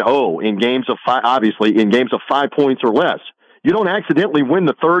 8-0 in games of 5, obviously in games of 5 points or less. You don't accidentally win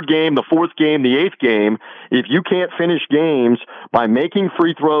the third game, the fourth game, the eighth game if you can't finish games by making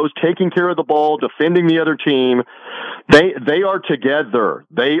free throws, taking care of the ball, defending the other team. They are together.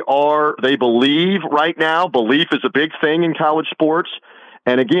 They believe right now. Belief is a big thing in college sports.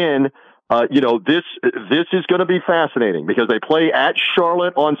 And again, this is going to be fascinating because they play at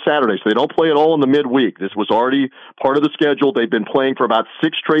Charlotte on Saturday, so they don't play at all in the midweek. This was already part of the schedule. They've been playing for about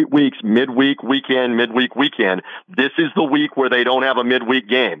 6 straight weeks, midweek, weekend, midweek, weekend. This is the week where they don't have a midweek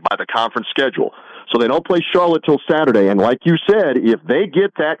game by the conference schedule. So they don't play Charlotte till Saturday. And like you said, if they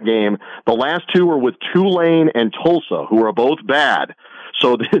get that game, the last two are with Tulane and Tulsa, who are both bad.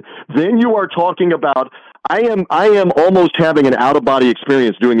 So then you are talking about I am almost having an out-of-body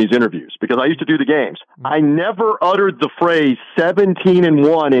experience doing these interviews because I used to do the games. I never uttered the phrase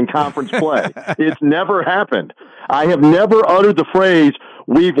 17-1 in conference play. It's never happened. I have never uttered the phrase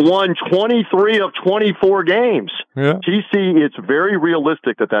we've won 23 of 24 games. Yeah. TC, it's very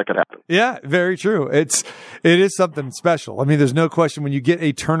realistic that could happen. Yeah, very true. It is something special. I mean, there's no question when you get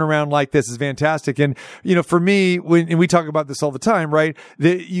a turnaround like this is fantastic. And, for me, and we talk about this all the time, right?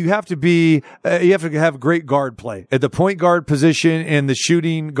 That you have to have great guard play at the point guard position and the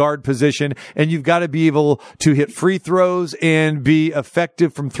shooting guard position. And you've got to be able to hit free throws and be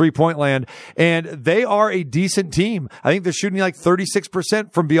effective from 3-point land. And they are a decent team. I think they're shooting like 36%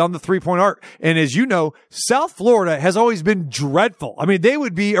 from beyond the 3-point arc. And as you know, South Florida has always been dreadful. I mean, they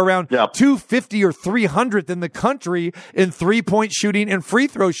would be around 250 or 300th in the country in 3-point shooting and free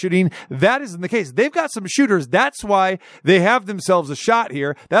throw shooting. That isn't the case. They've got some shooters. That's why they have themselves a shot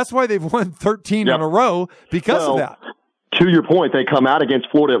here. That's why they've won 13 in a row because of that. To your point, they come out against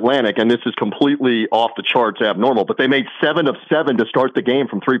Florida Atlantic, and this is completely off the charts abnormal, but they made 7 of 7 to start the game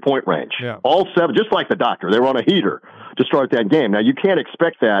from 3-point range. Yeah. All 7, just like the Doctor. They were on a heater to start that game. Now, you can't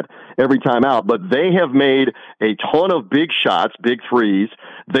expect that every time out, but they have made a ton of big shots, big threes.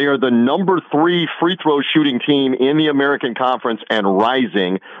 They are the number 3 free throw shooting team in the American Conference and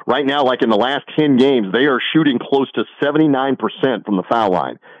rising. Right now, like in the last 10 games, they are shooting close to 79% from the foul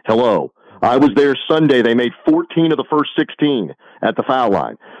line. Hello. I was there Sunday. They made 14 of the first 16 at the foul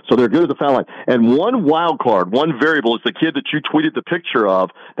line. So they're good at the foul line. And one wild card, one variable is the kid that you tweeted the picture of.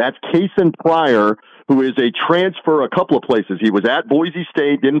 That's Kaysen Pryor, who is a transfer a couple of places. He was at Boise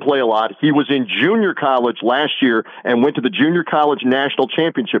State, didn't play a lot. He was in junior college last year and went to the junior college national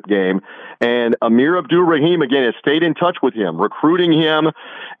championship game. And Amir Abdur-Rahim, again, has stayed in touch with him, recruiting him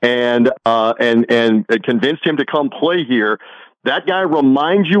and convinced him to come play here. That guy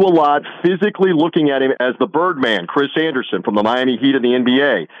reminds you a lot, physically looking at him, as the Birdman, Chris Anderson from the Miami Heat in the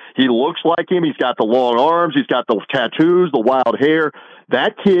NBA. He looks like him. He's got the long arms. He's got the tattoos, the wild hair.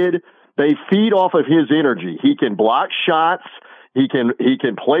 That kid, they feed off of his energy. He can block shots. He can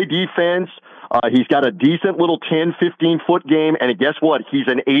play defense. He's got a decent little 10, 15-foot game, and guess what? He's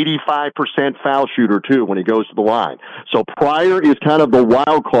an 85% foul shooter, too, when he goes to the line. So Pryor is kind of the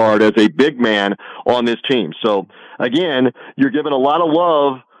wild card as a big man on this team. So, again, you're giving a lot of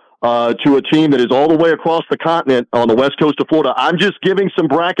love to a team that is all the way across the continent on the west coast of Florida. I'm just giving some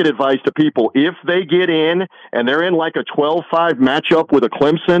bracket advice to people. If they get in and they're in like a 12-5 matchup with a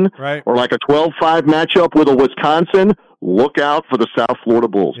Clemson, right, or like a 12-5 matchup with a Wisconsin, look out for the South Florida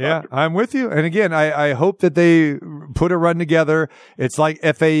Bulls. Yeah, I'm with you. And again, I hope that they put a run together. It's like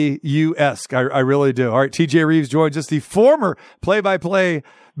FAU-esque. I really do. All right, TJ Rives joins us, the former play-by-play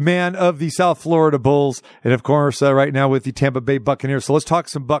man of the South Florida Bulls, and of course, right now with the Tampa Bay Buccaneers. So let's talk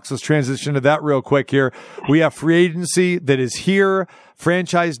some Bucks. Let's transition to that real quick here. We have free agency that is here.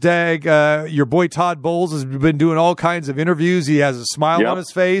 Franchise tag. Your boy Todd Bowles has been doing all kinds of interviews. He has a smile on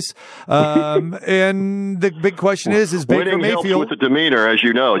his face. And the big question is Baker Winning Mayfield helps with the demeanor, as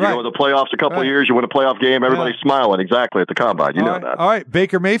you know. You go to the playoffs a couple of years, you win a playoff game, everybody's smiling exactly at the combine. You know that. All right,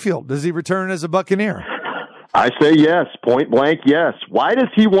 Baker Mayfield, does he return as a Buccaneer? I say yes, point blank yes. Why does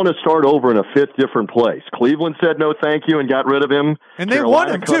he want to start over in a 5th different place? Cleveland said no thank you and got rid of him. And they want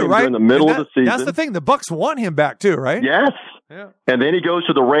him too, right? In the middle of the season. That's the thing. The Bucs want him back too, right? Yes. Yeah. And then he goes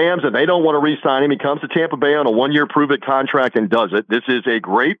to the Rams, and they don't want to re-sign him. He comes to Tampa Bay on a 1-year prove-it contract and does it. This is a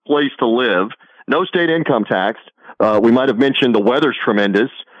great place to live. No state income tax. We might have mentioned the weather's tremendous.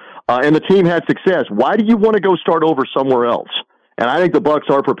 And the team had success. Why do you want to go start over somewhere else? And I think the Bucs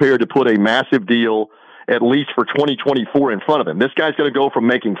are prepared to put a massive deal, at least for 2024 in front of him. This guy's going to go from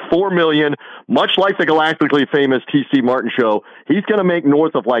making $4 million, much like the galactically famous T.C. Martin show. He's going to make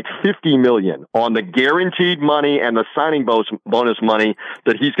north of like $50 million on the guaranteed money and the signing bonus money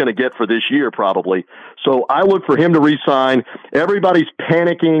that he's going to get for this year, probably. So I look for him to re-sign. Everybody's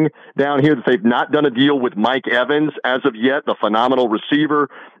panicking down here that they've not done a deal with Mike Evans as of yet, the phenomenal receiver.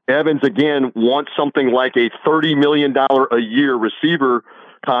 Evans, again, wants something like a $30 million a year receiver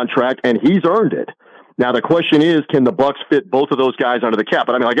contract, and he's earned it. Now, the question is, can the Bucs fit both of those guys under the cap?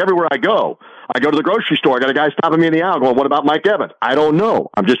 But I mean, like everywhere I go to the grocery store, I got a guy stopping me in the aisle going, what about Mike Evans? I don't know.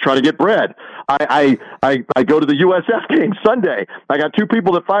 I'm just trying to get bread. I go to the USF game Sunday. I got two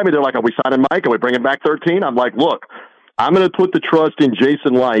people that find me. They're like, are we signing Mike? Are we bringing back 13? I'm like, look, I'm going to put the trust in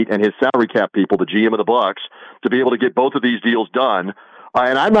Jason Light and his salary cap people, the GM of the Bucs, to be able to get both of these deals done.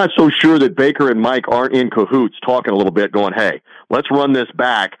 And I'm not so sure that Baker and Mike aren't in cahoots talking a little bit going, hey, let's run this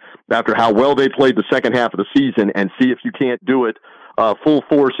back after how well they played the second half of the season and see if you can't do it full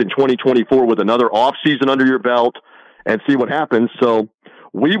force in 2024 with another offseason under your belt and see what happens. So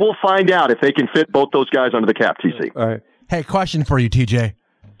we will find out if they can fit both those guys under the cap, TC. All right. Hey, question for you, TJ.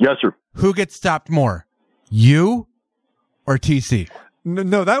 Yes, sir. Who gets stopped more, you or TC?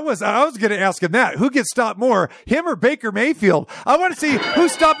 No, I was going to ask him that. Who gets stopped more, him or Baker Mayfield? I want to see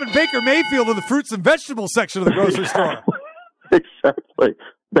who's stopping Baker Mayfield in the fruits and vegetables section of the grocery store. Exactly.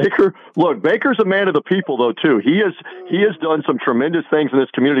 Baker's a man of the people, though, too. He has done some tremendous things in this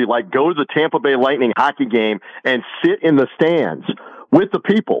community, like go to the Tampa Bay Lightning hockey game and sit in the stands with the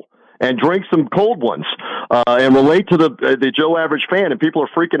people and drink some cold ones and relate to the Joe average fan. And people are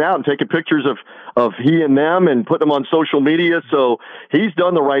freaking out and taking pictures of he and them and putting them on social media. So he's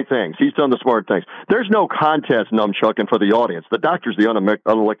done the right things. He's done the smart things. There's no contest, Numchucking, for the audience. The doctor's the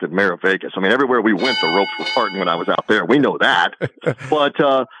unelected mayor of Vegas. I mean, everywhere we went, the ropes were parting when I was out there. We know that.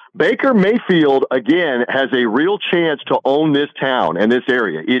 But Baker Mayfield, again, has a real chance to own this town and this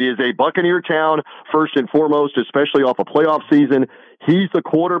area. It is a Buccaneer town, first and foremost, especially off a playoff season. He's the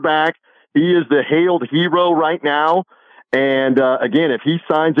quarterback. He is the hailed hero right now. And again, if he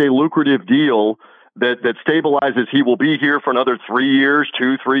signs a lucrative deal that stabilizes, he will be here for another 3 years,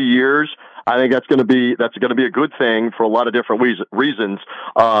 2-3 years. I think that's going to be a good thing for a lot of different reasons.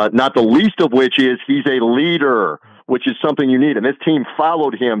 Not the least of which is he's a leader, which is something you need. And this team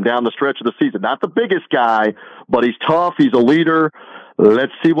followed him down the stretch of the season. Not the biggest guy, but he's tough. He's a leader.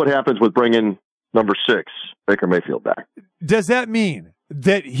 Let's see what happens with bringing number 6, Baker Mayfield, back. Does that mean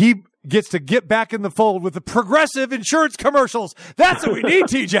that he gets to get back in the fold with the Progressive insurance commercials? That's what we need,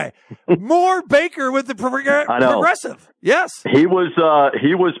 TJ. More Baker with the Progressive. Yes. He was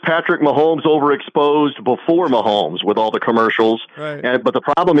Patrick Mahomes overexposed before Mahomes with all the commercials. Right. But the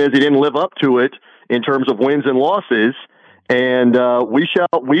problem is he didn't live up to it in terms of wins and losses. And we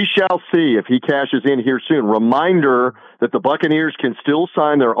shall see if he cashes in here soon. Reminder that the Buccaneers can still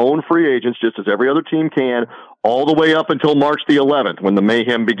sign their own free agents, just as every other team can, all the way up until March the 11th when the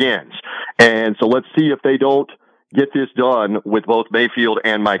mayhem begins. And so let's see if they don't get this done with both Mayfield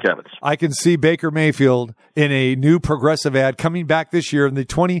and Mike Evans. I can see Baker Mayfield in a new Progressive ad coming back this year in the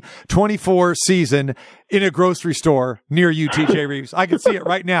 2024 season in a grocery store near you, TJ Rives. I can see it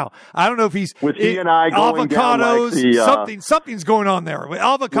right now. I don't know if he's with he and I going avocados, down like something's going on there with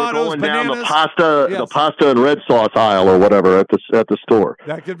avocados, going bananas, down the pasta and red sauce aisle or whatever at the store.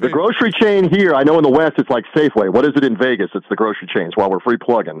 That could be. The grocery chain here, I know in the West it's like Safeway. What is it in Vegas? It's the grocery chains while we're free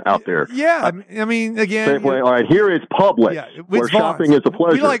plugging out there. Yeah, I mean, again, Safeway. All right, here it's Publix, where shopping is a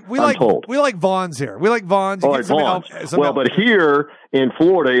pleasure. We like Vons here. We like Vons. All right, Vons. But here in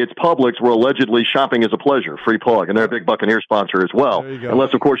Florida, it's Publix, where allegedly shopping is a pleasure. Free plug, and they're a big Buccaneer sponsor as well.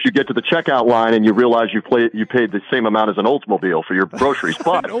 Unless, of course, you get to the checkout line and you realize you paid the same amount as an Oldsmobile for your groceries.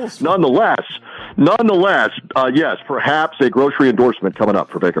 But nonetheless, yes, perhaps a grocery endorsement coming up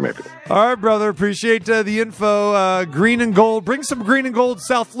for Baker Mayfield. All right, brother. Appreciate the info. Green and gold. Bring some green and gold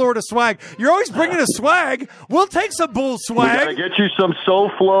South Florida swag. You're always bringing a swag. We'll take some bull swag. We got to get you some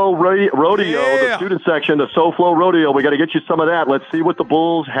SoFlo rodeo, the student section, the SoFlo rodeo. We got to get you some of that. Let's see what the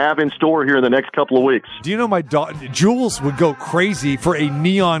Bulls have in store here in the next couple of weeks. Do you know my daughter, Jules, would go crazy for a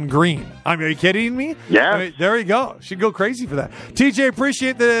neon green? I mean, are you kidding me? Yeah. I mean, there you go. She'd go crazy for that. TJ,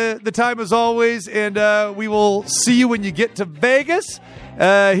 appreciate the time as always, and we will see you when you get to Vegas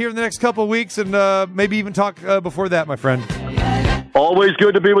here in the next couple of weeks, and maybe even talk before that, my friend. Always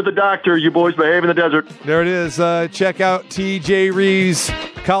good to be with the doctor. You boys behave in the desert. There it is. Check out TJ Rives,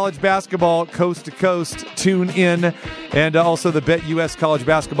 college basketball, coast to coast. Tune in. And also the Bet US College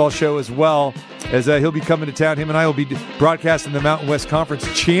Basketball Show as well, as he'll be coming to town. Him and I will be broadcasting the Mountain West Conference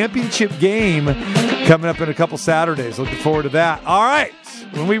Championship game coming up in a couple Saturdays. Looking forward to that. All right.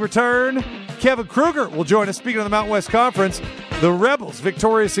 When we return, Kevin Kruger will join us. Speaking of the Mountain West Conference, the Rebels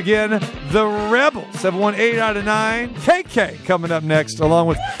victorious again. The Rebels have won 8 out of 9. KK coming up next, along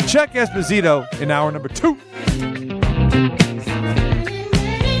with Chuck Esposito in hour number 2.